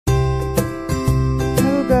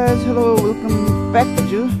hello, welcome back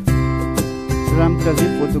to Ramkaji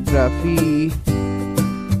Photography.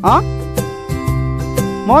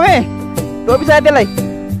 Mommy, topi चाहिए तेलाई,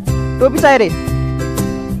 topi चाहिए रे.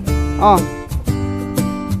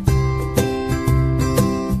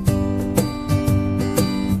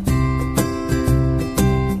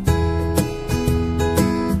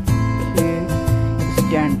 Okay,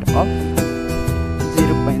 stand off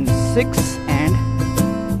 0.6 and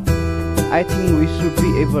I think we should be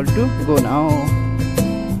able to go now.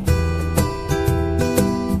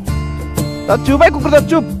 Ta chup hai kukur ta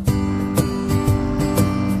chup.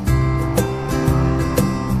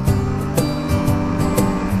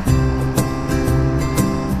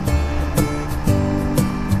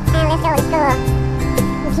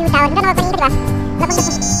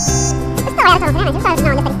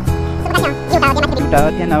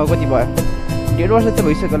 त्यहाँ नभएको कति भयो 1.5 वर्ष त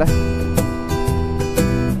भइसक्यो होला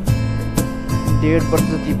 1.5 वर्ष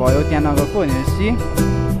जति भयो त्यहाँ नगएको भनेपछि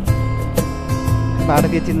बाटो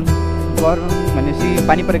बेचिन गरौँ भनेपछि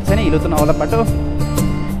पानी परेको छैन हिलो त नहोला बाटो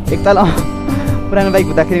एकताल पुरानो बाइक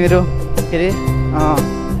हुँदाखेरि मेरो के अरे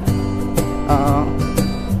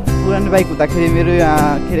पुरानो बाइक हुँदाखेरि मेरो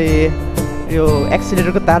के अरे यो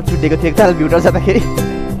एक्सिलेटरको तार छुटेको थियो एकताल भ्युटर जाँदाखेरि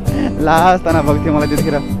लास्ट तना भएको थियो मलाई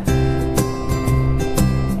त्यतिखेर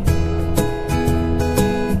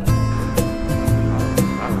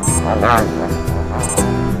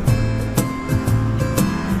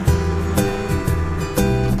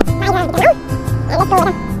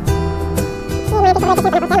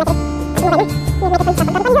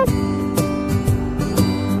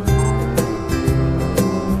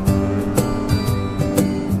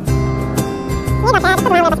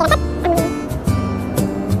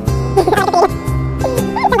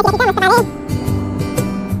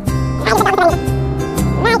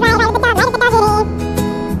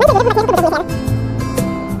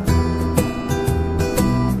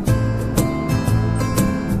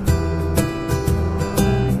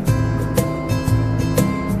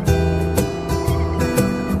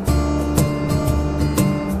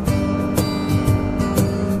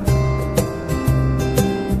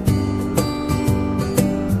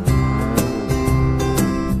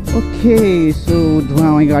ओके सो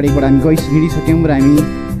धुवाँ गाडीबाट हामी हिँडिसक्यौँ र हामी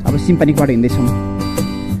अब सिम्पानीबाट हिँड्दैछौँ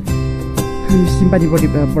हामी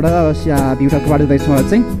सिम्पानीपट्टिबाट भ्युटरको बाटो जाँदैछौँ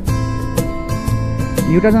चाहिँ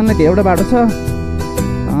भ्युटर जानलाई धेरैवटा बाटो छ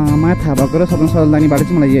मलाई थाहा भएको र सबभन्दा सरल लाग्ने बाटो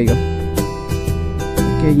चाहिँ मलाई यही हो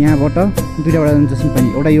ओके यहाँबाट दुईवटा जान्छ सिम्पानी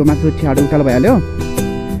एउटा यो मात्र ठाडो उकालो भइहाल्यो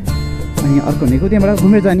अनि अर्को भनेको त्यहाँबाट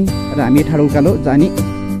घुमेर जाने र हामी ठाडो उकालो जाने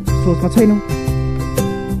सोचमा छैनौँ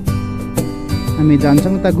हामी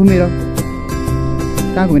जान्छौँ उता घुमेर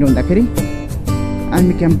कहाँ घुमेर भन्दाखेरि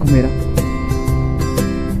आर्मी क्याम्प घुमेर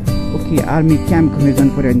ओके आर्मी क्याम्प घुमेर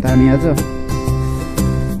जानु पऱ्यो भने त हामी आज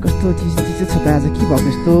कस्तो चिज छ त आज के भएको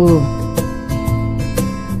यस्तो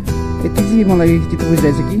यति चाहिँ मलाई चित्त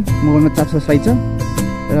बुझिरहेछ कि मोबाइलमा चार्ज छ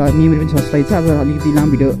र मेमोरी पनि छ आज अलिकति लामो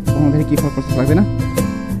भिडियो बनाउँदाखेरि के फरक पर्छ लाग्दैन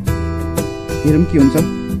हेरौँ के हुन्छ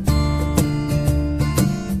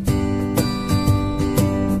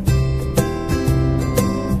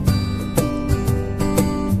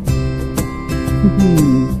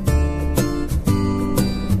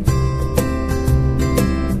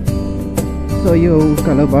सो यो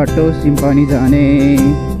उकालो बाटो सिम्पानी जाने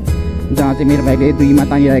जहाँ चाहिँ मेरो भाइले दुईमा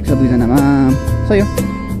तानिरहेको छ दुईजनामा सो यो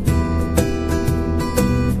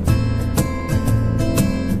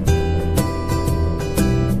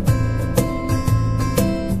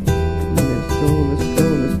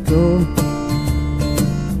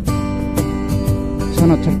छन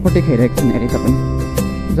छटपटे खाइरहेको छन् अरे तपाईँ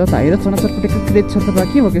जता हेर छन छटपटेको क्रेज छ तपाईँ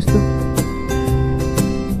के भएको यस्तो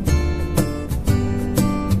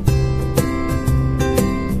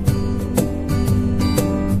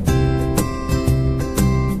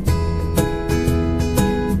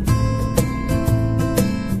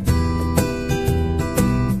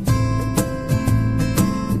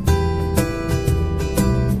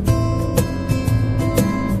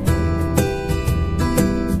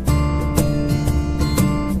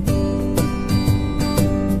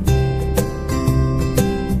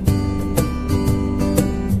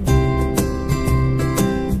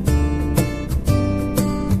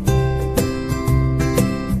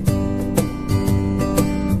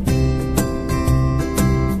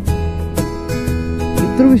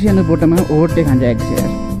सानो बोटोमा ओभरटेक खान्छ यार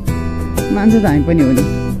मान्छे त हामी पनि हो नि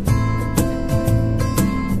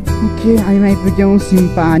ओके हामी आइपुग्यौँ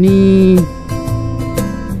सिम्पानी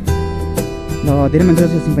ल धेरै मान्छे छ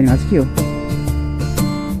सिम्पानीमा चाहिँ के हो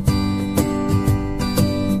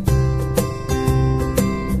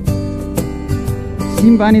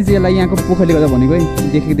सिम्पानी चाहिँ यसलाई यहाँको पोखरीले गर्दा भनेको है,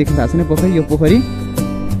 देखेको थाहा छैन पोखरी, यो पोखरी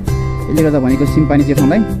यसले गर्दा भनेको सिम्पानी चाहिँ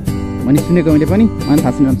ठाउँलाई भने सुनेको मैले पनि, मलाई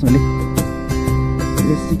थाहा छैन राम्रोसँगले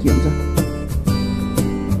के हुन्छ।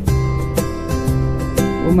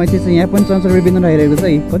 मान्छे चाहिँ यहाँ पनि चञ्चल बिन्दु राखिरहेको छ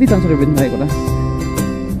है, कति चञ्चल बिन्दु राखेको होला।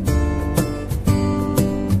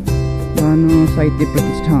 भानु साहित्य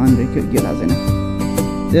प्रतिष्ठान रहेछ के थाहा छैन।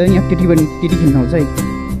 यहाँ टिटी खेल्न आउँछ है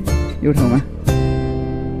यो ठाउँमा,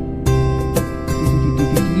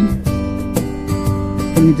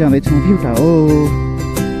 टिटी जाँदैछौँ। भ्युटा हो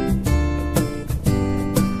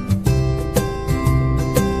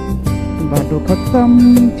बाटो खत्तम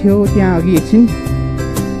थियो त्यहाँ अघि एकछिन,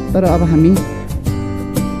 तर अब हामी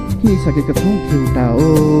सकेको छौँ भ्युटा हो।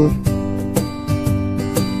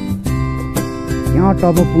 यहाँ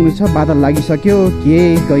टप पुग्नु छ, बादल लागिसक्यो, के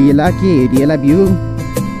गइएला के हेरिएला भ्यू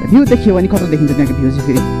देखियो भने खतरा देखिन्छ त्यहाँको भ्यू चाहिँ।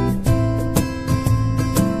 फेरि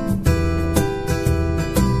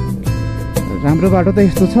राम्रो बाटो त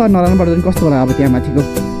यस्तो छ, नराम्रो बाटो पनि कस्तो होला अब त्यहाँ माथिको।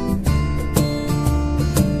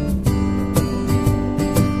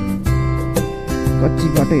 कच्ची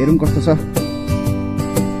बाटो हेरौँ कस्तो छ।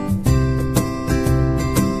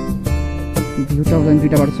 भ्युटा झन्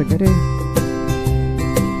दुईवटा बाटो छ के अरे,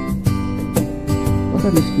 कता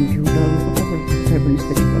निस्किन्छ भ्युटा, कता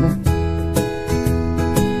निस्केको होला।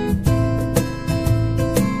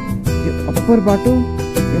 त्यो अप्पर बाटो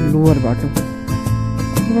या लोवर बाटो,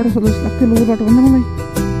 अप्पर बाटो सोध्नु लाग्थ्यो, लोवर बाटो भन्दा मलाई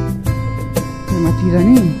माथि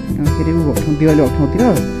जाने के अरे ऊ ठाउँ देवाली भएको ठाउँतिर,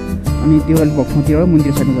 अनि देवाली भएको ठाउँतिर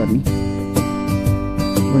मन्दिर साइडमा गर्ने।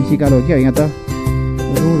 भैँसी कालो हो क्या यहाँ त,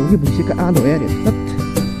 रोड हो कि भैँसीको आलो हो यार।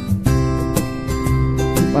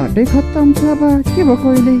 बाटै खत्तम छ बा, के भएको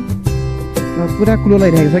अहिले पुरा कुलो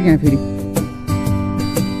लगाइरहेको छ क्या फेरि।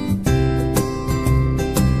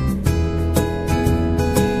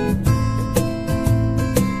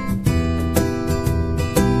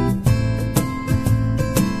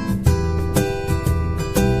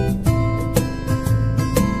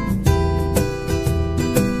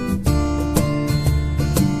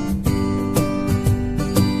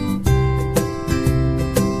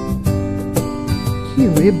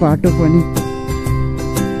 बाटो पनि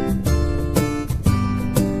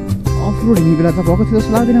अफरोड हिँड्ने बेला त भएको थियो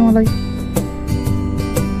जस्तो लाग्दैन मलाई।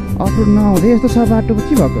 अफरोड नहुँदै यस्तो छ बाटो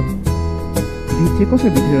के भएको, भित्री कसरी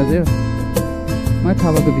भित्रिएर चाहिँ मलाई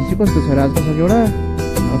थाहा भएको भित्री कस्तो छ राजको छ एउटा,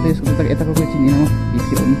 त यसको त यताको कोही चिन्दिनँ म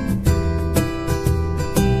भित्री पनि।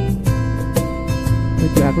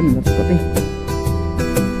 त्यो आएको नि कतै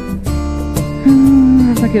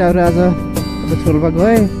आफ्ना केटाहरू आज छोरोपा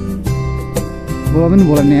गए, बोलाउनु पनि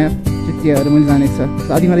बोलाउने यार, चुतियाहरू मैले जानेको छ।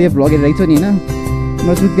 साथी मलाई यो भ्लग हेरेको छु नि होइन, म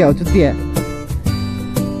चुतिया हो चुतिया,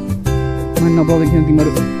 मैले नबोलाउँदैन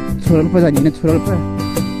तिमीहरू छोरा पो जाने होइन, छोरा पो।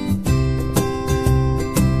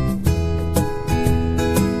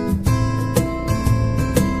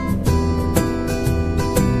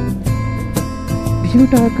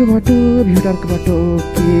 भ्युटाको बाटो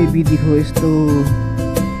के विधि हो यस्तो।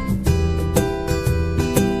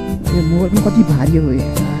 यो मोबाइल पनि कति भारी हो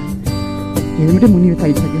यार, हेलमेटै मुनि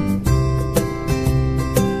थालिसक्यो।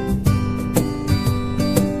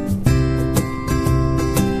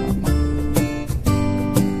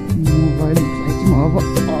 मोबाइल चाहिँ म अब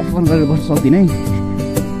अफ अन गरेर बस्न सक्दिनँ है।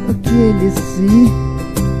 ओके लेट्स सी,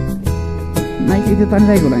 माइक त्यो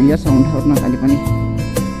तानिरहेको होला यहाँ साउन्ड नखाले पनि,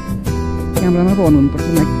 क्यामेरामा पो अन हुनुपर्छ।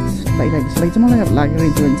 माइक लागिरहेको चाहिँ मलाई लागेको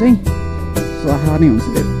रहेछ भने चाहिँ सहा नै हुन्छ।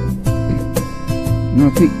 म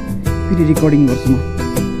फेरि रेकर्डिङ गर्छु म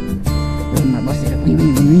बसेर बाहिर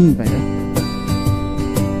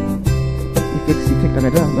इफेक्ट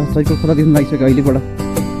लगाएर। ल शरीरको कता देख्नु लागिसक्यो अहिलेबाट,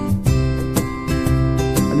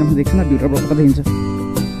 अहिले म देख्छु न भ्युटाबाट कता देखिन्छ।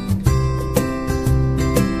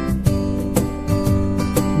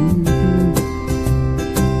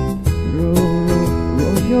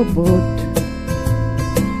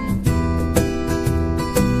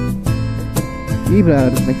 यही बेला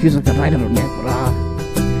फ्युचरका राइडरहरू यहाँ पुरा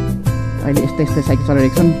अहिले यस्तै साइकल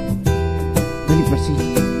चलाइरहेको छन्। भोलि पर्सि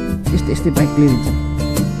यस्तै बाइक लिएर हिँड्छ,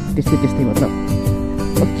 त्यस्तै मतलब।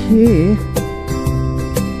 ओके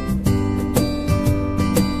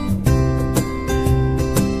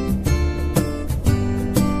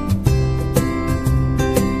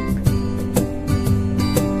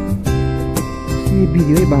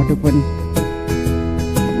भिडियो है बाटो पनि,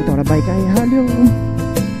 उताबाट बाइक आइहाल्यो।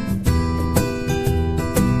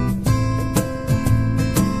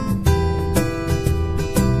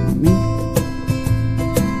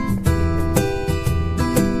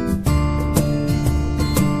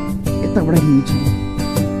 यताबाट हिँड्छौँ।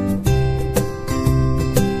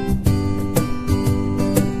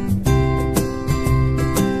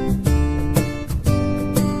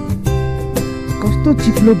 कस्तो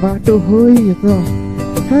चिप्लो बाटो हो यो त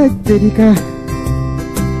तेरिका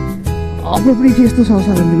अब पनि के यस्तो छ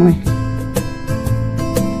साथीले मलाई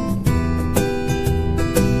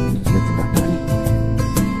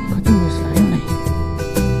कति उस लाग्यो मलाई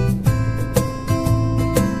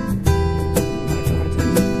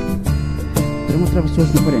तर मात्र अब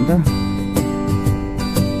सोच्नु पर्यो नि त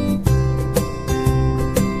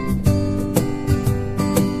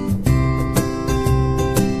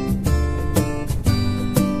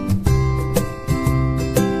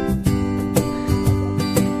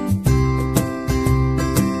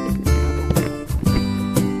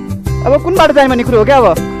अब कुन बाटो जाने भन्ने कुरो हो क्या अब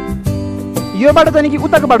यो बाटो जाने कि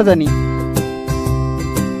उताको बाटो जाने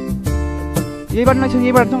यही बाटो नछ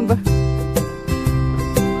यही बाटो जाउँ त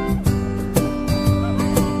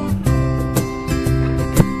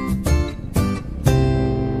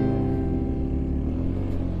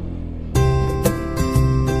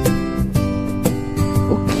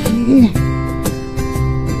ओके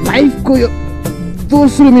लाइफको यो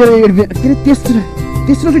दोस्रो मेरो के अरे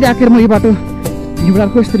तेस्रोचोटि आएर म यो बाटो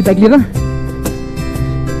युवराजको यसरी बाइक लिएर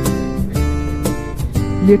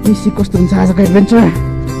लेट मी सी कस्तो हुन्छ आजको एडभेन्चर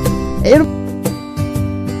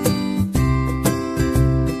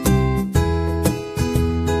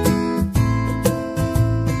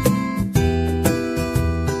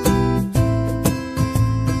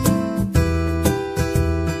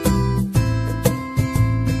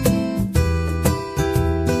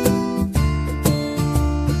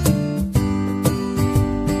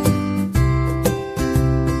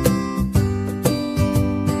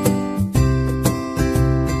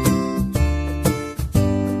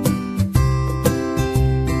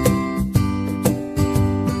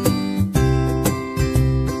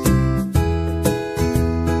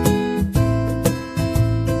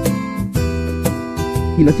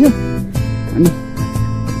हिलो थियो अनि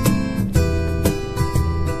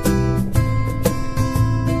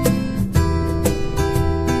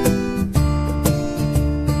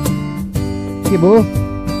के भयो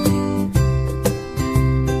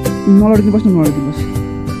नलडिनु बस्नु नलडिनु बस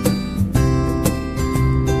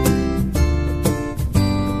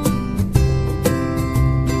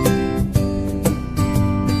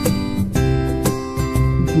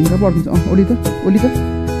ढुङ्गा पो अड्किन्छ ओली त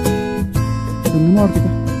ढुङ्गामा अड्किन्छ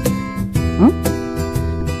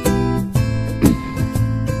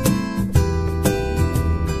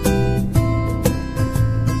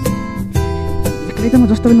एक्लै त म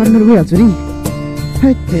जस्तो पनि नरिमेर गइहाल्छु नि है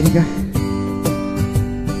तेरिका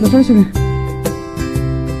ल चढिसक्यो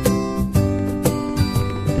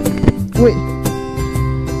ओए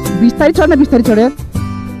बिस्तारै चढ्न बिस्तारै चढ्यो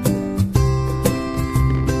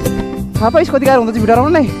थाहा पाइस कति गाह्रो हुँदैछ भिडियो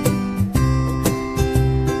बनाउनलाई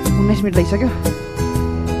 19 मिनट लागिसक्यो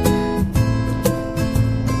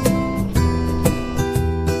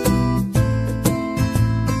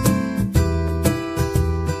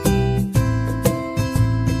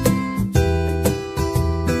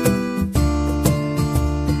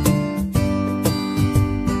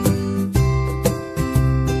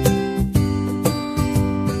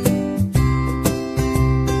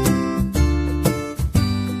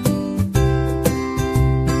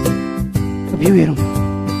भ्यू हेरौँ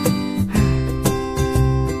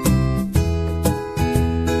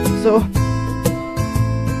सो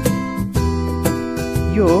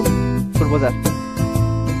यो फुल बजार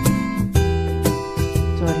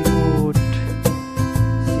चरीकोट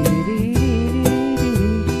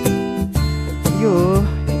यो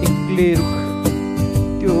एक्ले रुख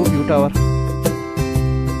त्यो भ्यू टावर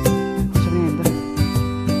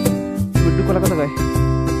गुड्डु कोला कता गए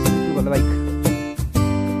त्यो बाइक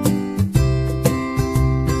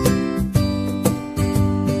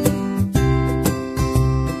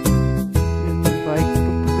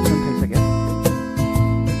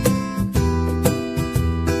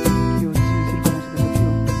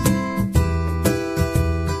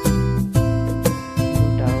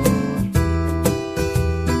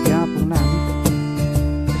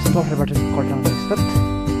टफरबाट कल्टाउनु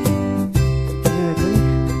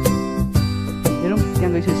हेरौँ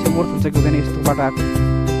त्यहाँ गइसकेपछि मोड हुन्छ कि हुँदैन यस्तो बाटो आएको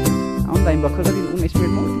आउनु हामी भर्खर कति 19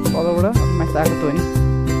 मिनटमा तलबाट माथि आएको त हो नि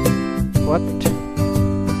बट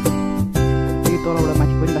त्यही तलबाट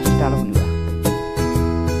माथि पनि लास्ट टाढो हुने भयो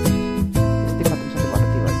यस्तै खतम छ त्यो बाटो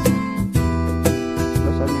त्यही भएर ल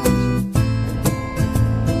सर्ने आउँछ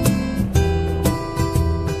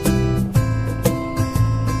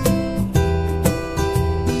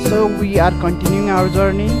So we are continuing our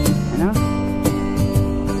journey, है ना?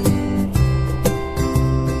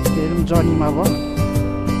 journey में अब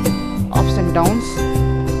ups and downs,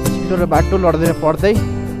 चिल्लो र बाटो लड्दै पढ्दै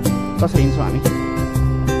कसरी हिँड्छौँ हामी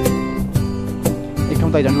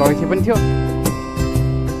त झन् लगेको थिएँ पनि थियो।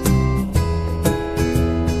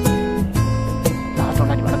 लास्ट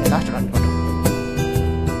अडानीबाट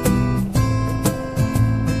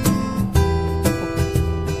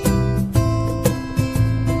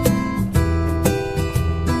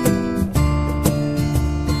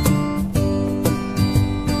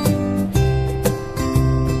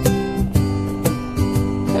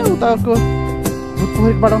उताको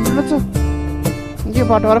भूतपोखरी बाटो रहेछ। यो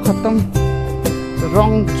बाटो आएर खत्तम।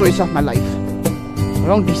 रङ choice of my life,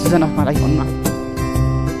 wrong decision of my life भन्न।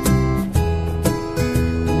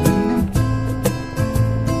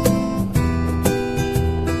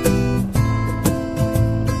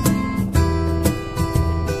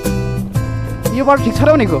 यो बाटो ठिक छ र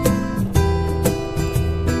भनेको।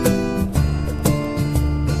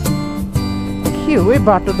 के हो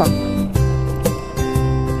बाटो त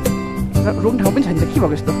रोङ ठाउँ पनि छैन त, के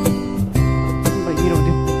भएको यस्तो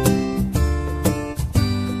हिँड्यो।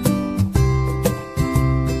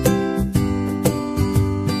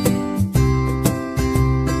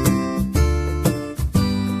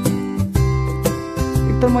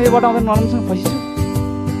 एकताल म यो बाटो आउँदा नरमसँग फसिछु।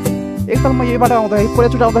 एकताल म यो बाटो आउँदा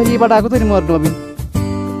पहिलोचोटि आउँदाखेरि यो बाटो आएको थियो नि म नबिन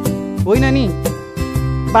होइन नि,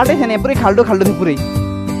 बाटै थिएन, पुरै खाल्डो थियो, पुरै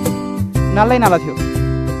नालै नाला थियो।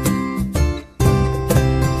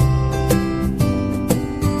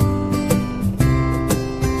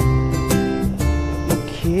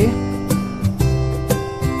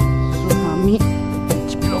 हामी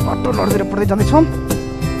चिप्लो बाटो लड्दै पढ्दै जाँदैछौँ।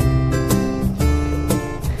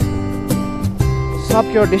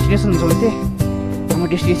 सबको डेस्टिनेसन हुन्छ भने चाहिँ हाम्रो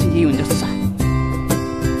डेस्टिनेसन यही हुन्छ जस्तो छ।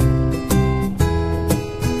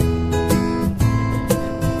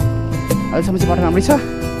 अहिलेसम्म चाहिँ बाटो राम्रै छ।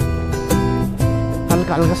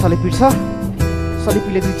 हल्का हल्का सलिपिड छ,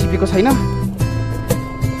 सलिपीले चाहिँ चिपेको छैन।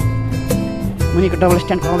 मुनिको डबल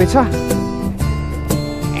स्ट्यान्ड आउँदैछ।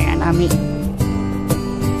 एन्ड हामी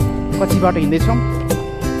पछि बाटो हिँड्दैछौँ।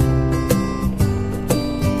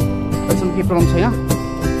 अहिलेसम्म केही प्रब्लम छैन।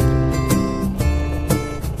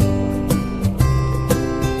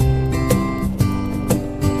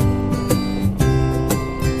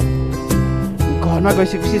 घरमा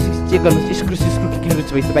गइसकेपछि चेक गर्नुहोस् स्क्रु के लुज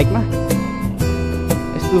भएछ बाइकमा।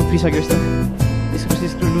 यस्तो उफ्रिसक्यो, यस्तो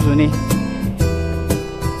स्क्रु लुज हुने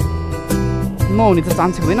नहुने त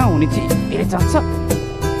चान्स हुँदैन, हुने चाहिँ धेरै चान्स छ।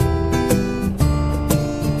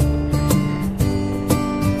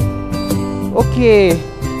 ओके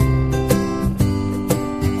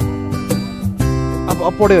अब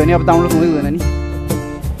अपढ्यो भने अब डाउनलोड हुँदै हुँदैन नि।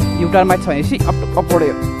 युटर्नमा छ भनेपछि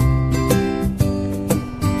अपढ्यो।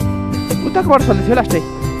 उताको बाटो चल्दै थियो लास्टै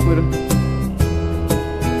मेरो।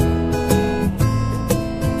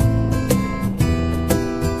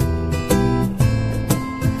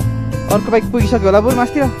 अर्को बाइक पुगिसक्यो होला बरु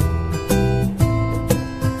मासतिर।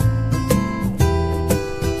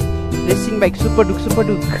 रेसिङ बाइक सुपर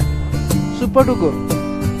डुक हो।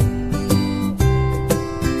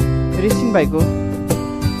 रेसिङ बाइक हो।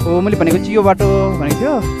 मैले भनेको चाहिँ यो बाटो भनेको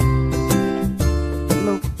थियो।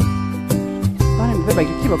 बाइक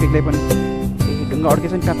के भएको एक्लै पनि ढुङ्गा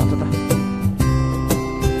अड्केछ नि, कहाँ थाहा छ त।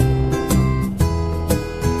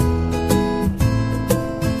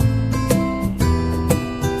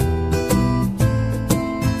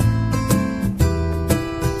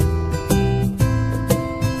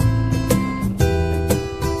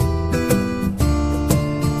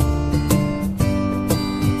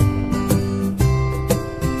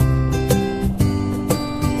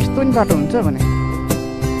 यस्तो नि बाटो हुन्छ भने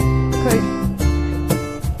खै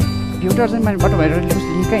एउटा चाहिँ बाटो भएर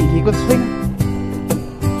कहीँ हिँडेको छैन।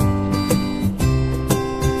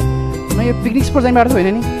 न यो पिकनिक स्पोट जाने बाटो होइन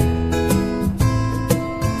नि।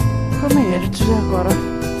 कमै हेर्छु गर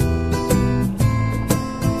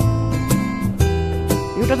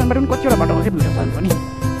एउटा जाने बाटो पनि कतिवटा बाटो हो क्या भिडियो जानु पनि।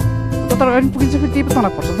 तर गाडी पुगिन्छ फेरि त्यही पो तल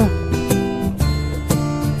पर्छ त।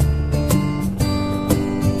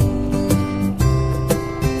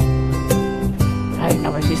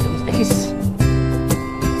 नभएपछि यस्तो हुन्छ देखिस्।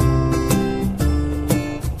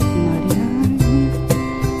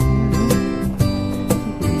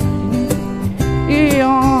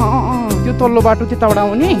 त्यो तल्लो बाटो त्यताबाट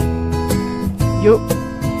आउने, यो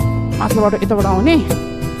माथिल्लो बाटो यताबाट आउने,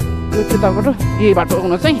 यो त्यताबाट यही बाटो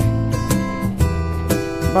आउन चाहिँ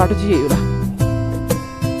बाटो चाहिँ यही होला।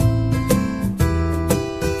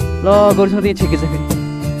 ल गोरुसँग त्यही छेकेछ फेरि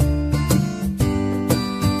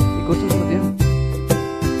गोरुसँग त्यहाँ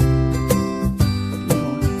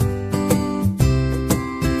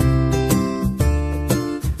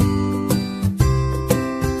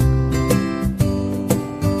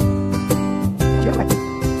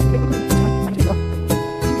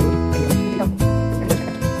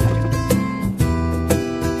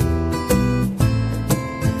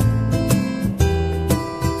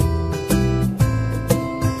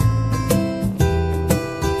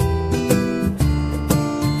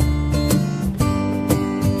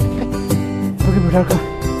भिडको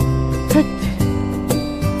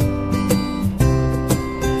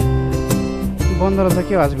बन्द रहेछ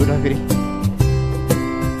के आज भिड फेरि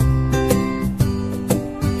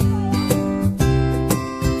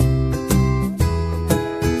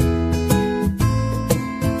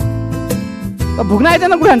भुक्न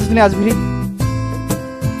आइदैन कुरा हान्छ तिनी आज फेरि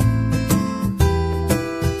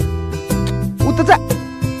उता जा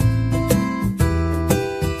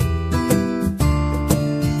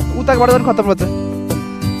उताबाट झन् खत्तम रहेछ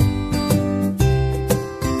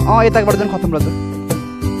यताबाट झन् खत्तम रहेछ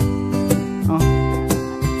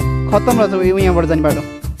खत्तम रहेछ यहाँबाट जाने बाटो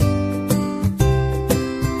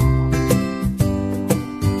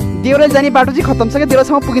देउराली जाने बाटो चाहिँ खत्तम छ क्या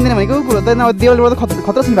देउरालीसम्म पुगिँदैन भनेको कुरो त देउरालीबाट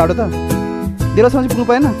खतरा छ नि बाटो त देउरालीसम्म चाहिँ पुग्नु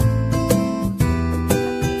पाएन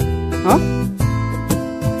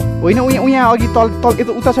होइन उहाँ अघि तल तल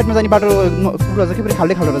यता उता साइडमा जाने बाटो पुग्छ कि फेरि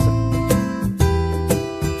खाल्डै खाल्डो रहेछ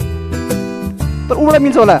तर उबाट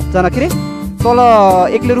मिल्छ होला जान के अरे तल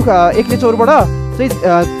एक्ले चौरबाट चाहिँ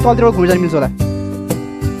तलतिरबाट घुमेर जान मिल्छ होला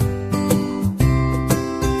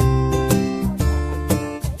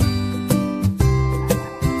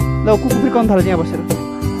ल कुकुर फेरि कम थाल्छ यहाँ बसेर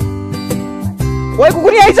ओए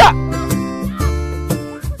कुकुर यहाँ आइछ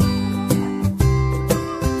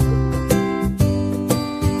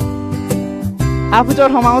आफू चौर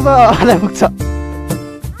ठाउँमा आउँछ आधा पुग्छ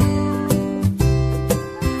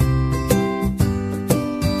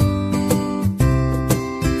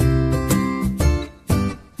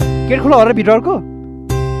गेट खोला हो र भित्रको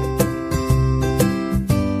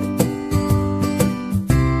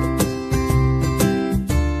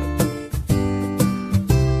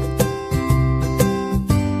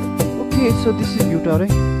okay so this is view tower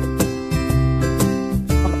है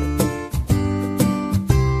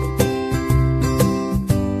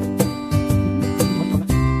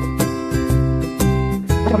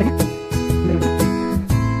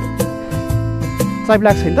चाबी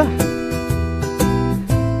लाग्छ नि त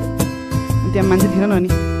त्यहाँ मान्छे थिएन नि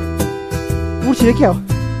उर्छियो क्या हो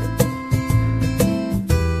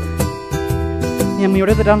यहाँ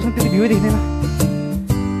एउटै त राम्रोसँग त्यति भ्यू देख्दैन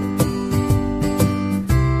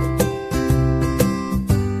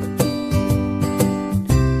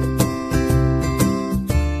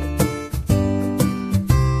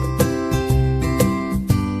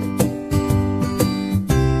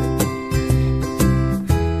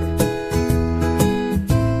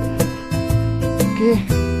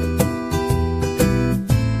ओके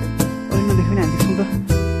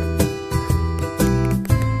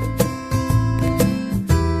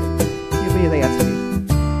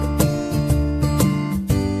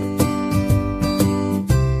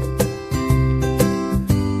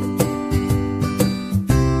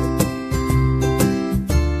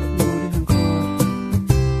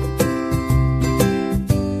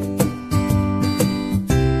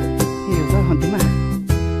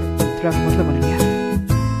मतलब भनेको यहाँ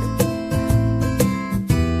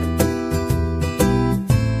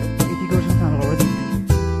यति गर्छ हाम्रो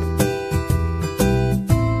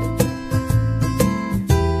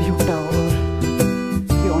भ्यू टावर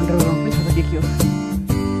यो अन्डरग्राउन्ड पनि छ त के हो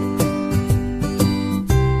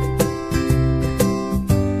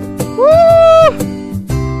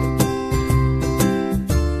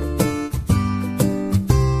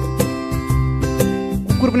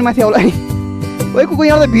कुकुर पनि माथि आउला नि ओए कुकुर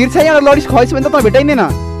यहाँ त भिड छ यहाँ लडिस खैछ भने त तपाईँ भेटाइँदैन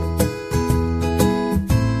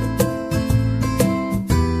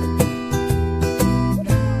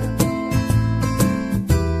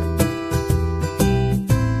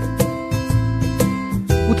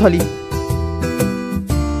उथली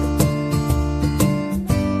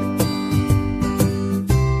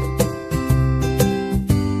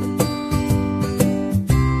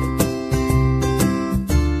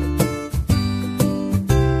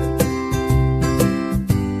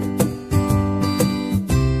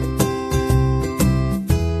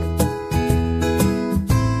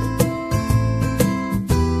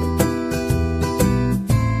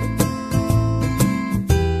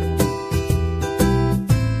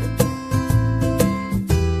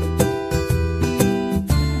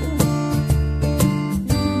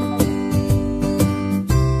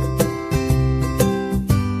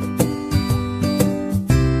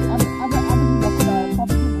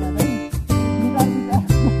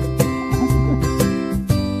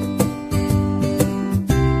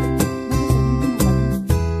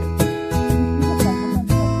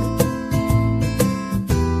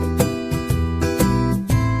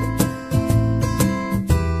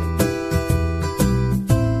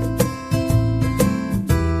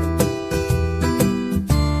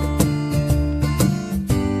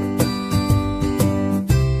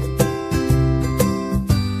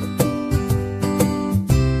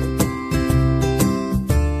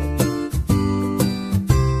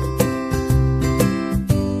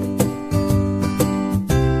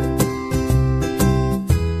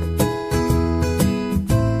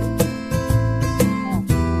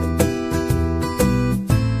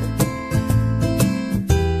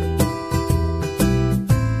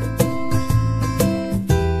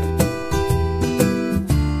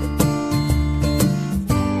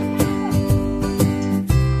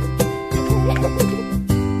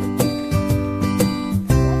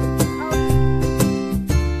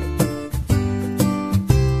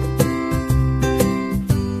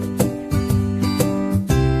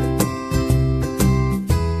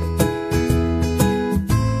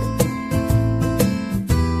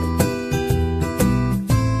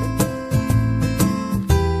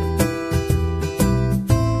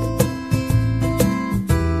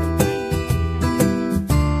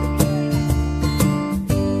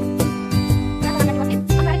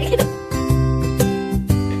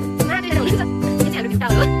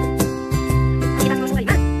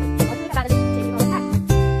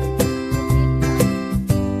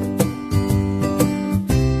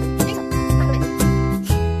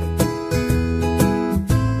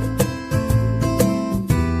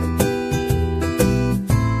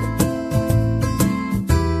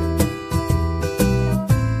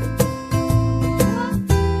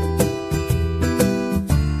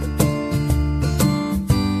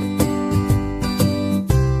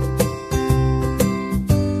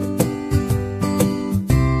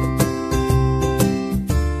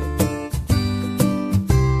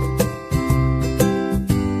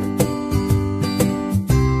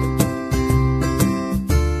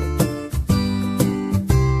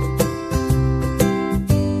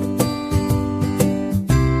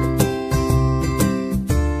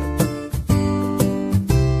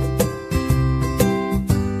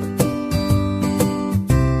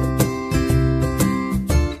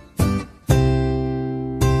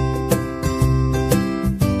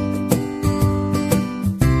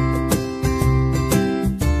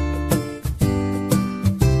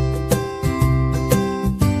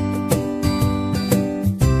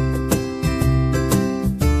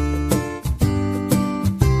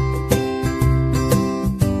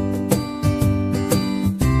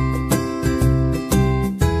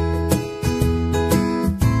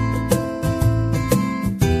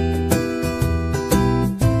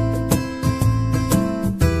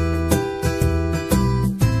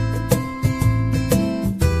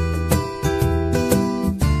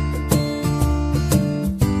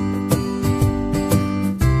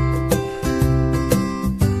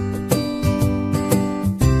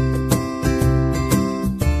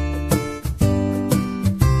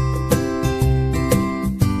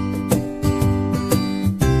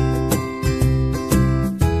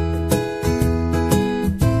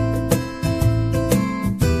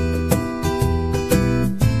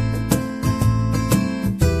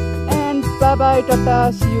by Tata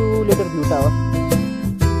C you later view tower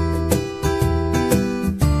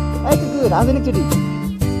राजनीतिक चोटी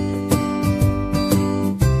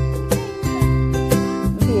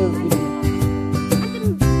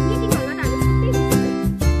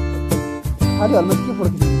खाली हलमा के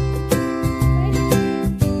फोटो खिच्नु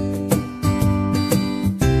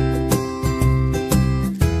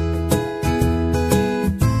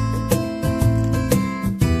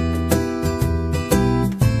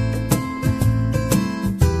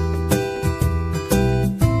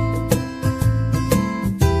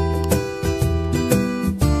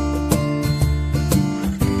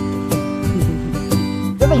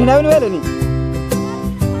हिँडा पनि भइहाल्यो नि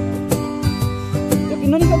त्यो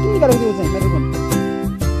किन्नु नि किन निकालेको त्यो चाहिँ मेरो फोन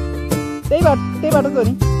त्यही बाटो त हो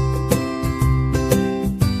नि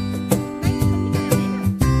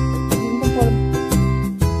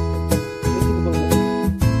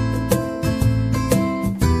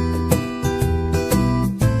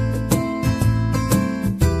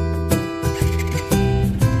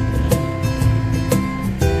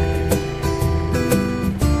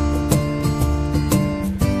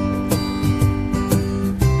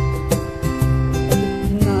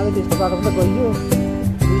बाटो त गइयो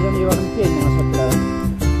दुईजना यो बाटो के हिँड्न सक्छ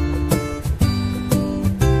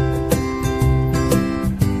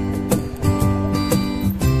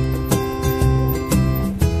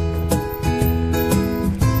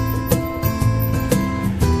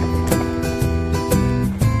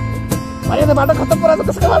अरे त बाटो खत्तम परा त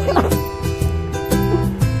कसको आवाज छैन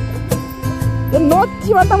ए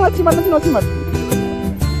नचिबाट नचिबाट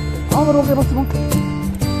अब रोके बस्छु म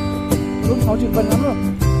रोक ठाउँ पनि राम्रो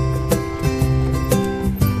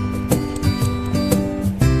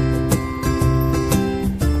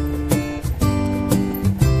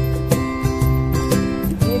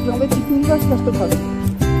कस्तो छ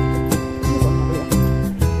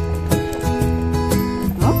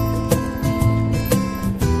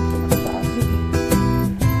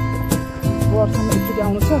वर्षमा एकचोटि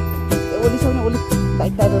आउनु छ ओलीसम्म ओली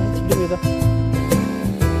दाइता छिप्लियो त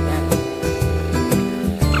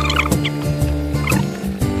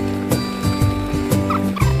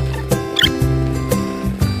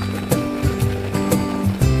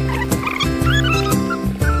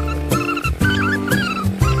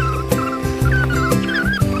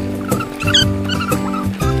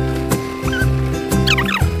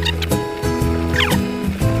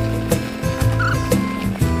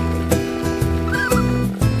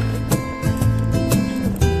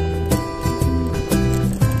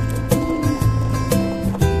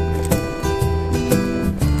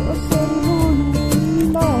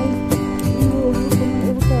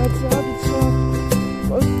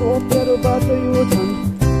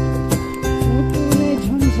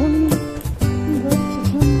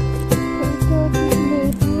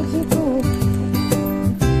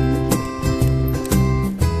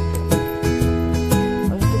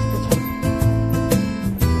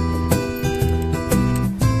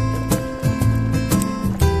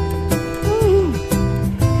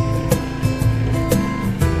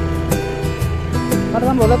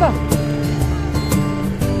होला त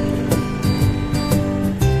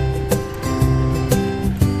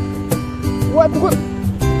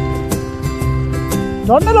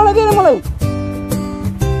झन्डै लडाइदियो मलाई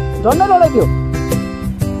झन्डै लडाइदियो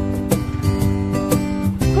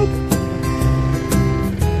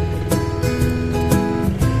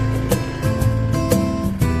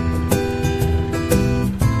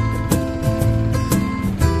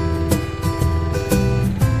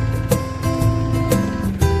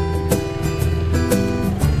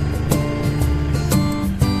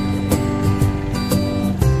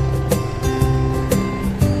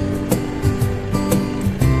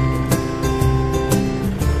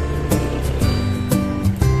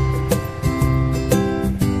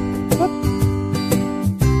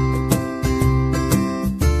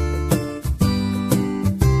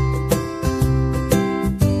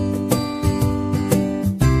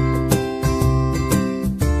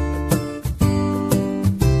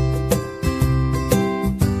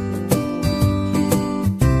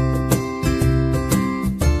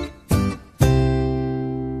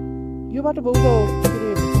यो बाटो बहुत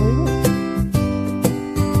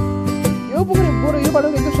यो पुगेर बरु यो बाटो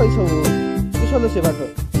एकदम सही छ यो सदस्य बाटो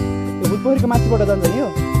यो भूतपोखरीको माथिबाट जान्छ नि यो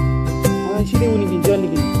सिधै उनी किन्छ अलि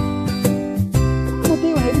किन्छ म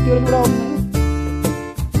त्यही भनेर त्यो एउटा आउनु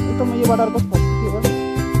एकदम यो बाटो कस्तो